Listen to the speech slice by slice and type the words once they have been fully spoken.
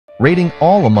Rating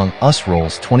all Among Us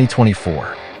roles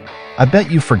 2024. I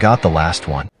bet you forgot the last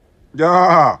one.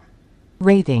 Yeah.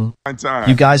 Rating.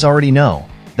 You guys already know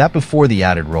that before the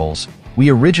added roles, we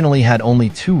originally had only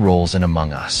 2 roles in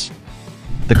Among Us: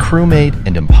 the crewmate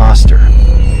and imposter.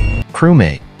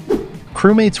 Crewmate.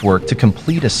 Crewmates work to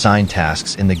complete assigned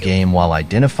tasks in the game while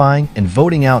identifying and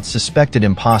voting out suspected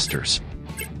imposters.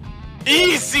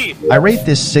 Easy. I rate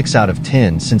this 6 out of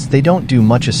 10 since they don't do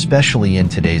much, especially in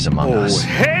today's Among Us.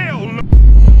 Hell no.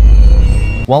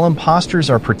 While imposters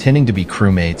are pretending to be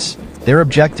crewmates, their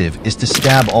objective is to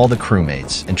stab all the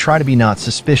crewmates and try to be not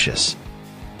suspicious.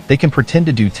 They can pretend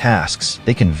to do tasks,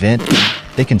 they can vent,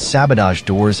 they can sabotage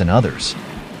doors and others.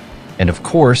 And of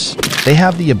course, they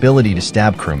have the ability to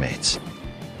stab crewmates.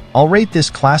 I'll rate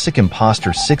this classic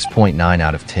imposter 6.9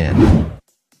 out of 10.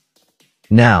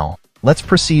 Now, let's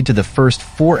proceed to the first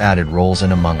 4 added roles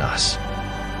in Among Us,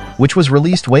 which was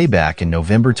released way back in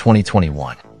November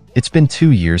 2021. It's been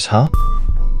 2 years, huh?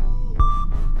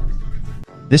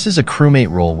 This is a crewmate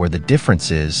role where the difference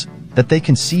is that they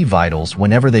can see vitals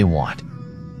whenever they want.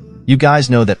 You guys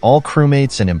know that all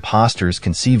crewmates and imposters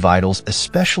can see vitals,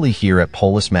 especially here at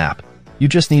Polis Map. You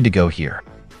just need to go here.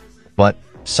 But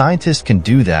scientists can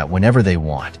do that whenever they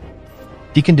want.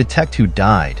 He can detect who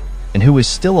died and who is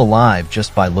still alive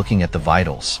just by looking at the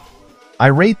vitals. I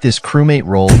rate this crewmate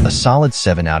role a solid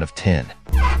 7 out of 10.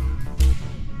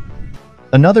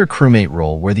 Another crewmate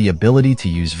role where the ability to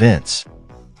use vents.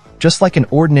 Just like an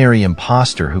ordinary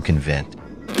imposter who can vent.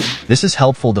 This is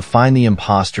helpful to find the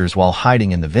imposters while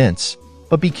hiding in the vents,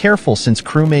 but be careful since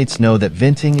crewmates know that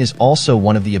venting is also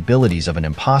one of the abilities of an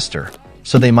imposter,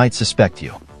 so they might suspect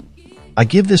you. I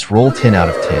give this role 10 out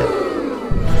of 10.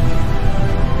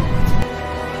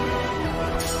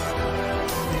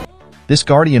 This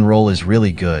Guardian role is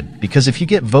really good because if you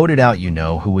get voted out, you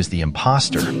know who was the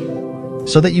imposter,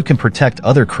 so that you can protect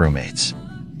other crewmates.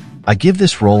 I give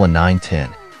this role a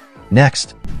 9/10.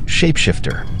 Next,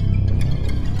 Shapeshifter.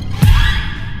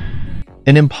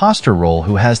 An imposter role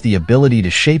who has the ability to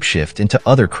shapeshift into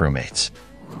other crewmates.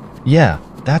 Yeah,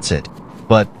 that's it.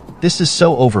 But this is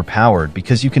so overpowered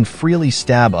because you can freely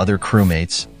stab other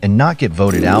crewmates and not get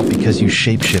voted out because you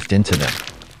shapeshift into them.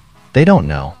 They don't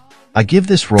know. I give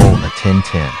this role a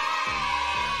 10/10.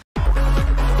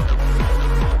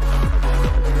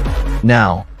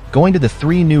 Now, going to the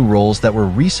 3 new roles that were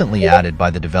recently added by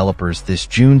the developers this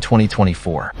June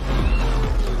 2024.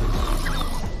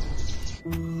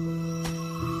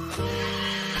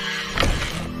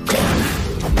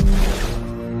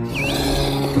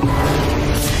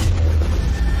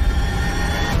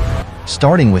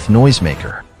 Starting with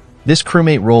Noisemaker. This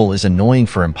crewmate role is annoying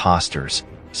for imposters,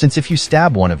 since if you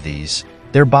stab one of these,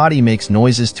 their body makes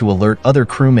noises to alert other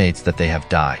crewmates that they have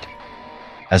died.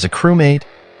 As a crewmate,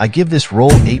 I give this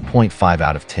role 8.5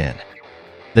 out of 10.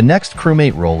 The next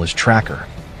crewmate role is Tracker.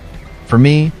 For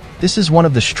me, this is one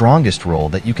of the strongest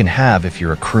roles that you can have if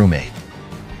you're a crewmate,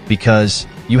 because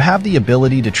you have the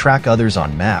ability to track others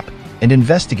on map and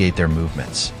investigate their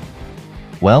movements.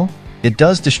 Well, it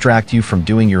does distract you from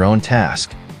doing your own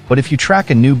task, but if you track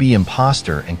a newbie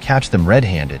imposter and catch them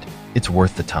red-handed, it's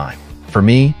worth the time. For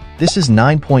me, this is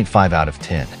 9.5 out of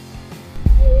 10.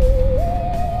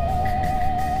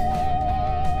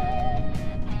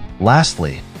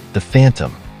 Lastly, the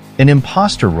Phantom, an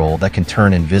imposter role that can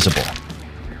turn invisible.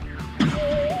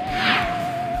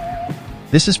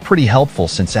 This is pretty helpful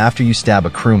since after you stab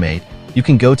a crewmate, you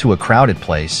can go to a crowded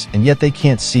place and yet they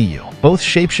can't see you. Both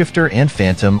Shapeshifter and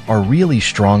Phantom are really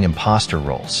strong imposter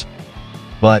roles.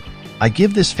 But I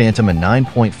give this Phantom a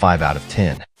 9.5 out of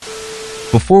 10.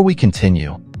 Before we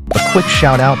continue, a quick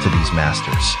shout out to these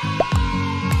masters.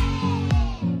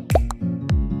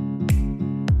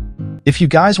 If you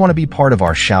guys want to be part of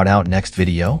our shout out next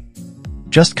video,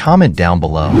 just comment down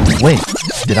below. Wait,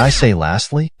 did I say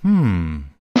lastly?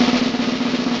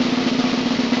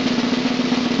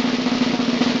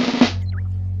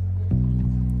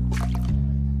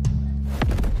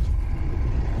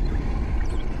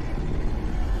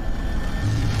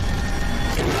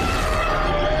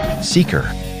 Seeker.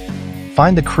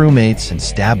 Find the crewmates and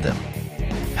stab them.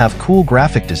 Have cool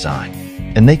graphic design,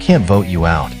 and they can't vote you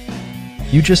out.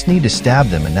 You just need to stab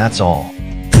them and that's all.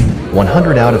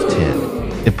 100 out of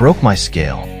 10. It broke my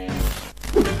scale.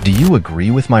 Do you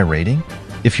agree with my rating?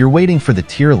 If you're waiting for the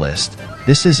tier list,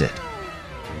 this is it.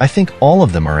 I think all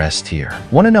of them are S tier.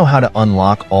 Want to know how to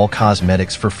unlock all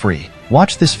cosmetics for free?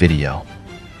 Watch this video.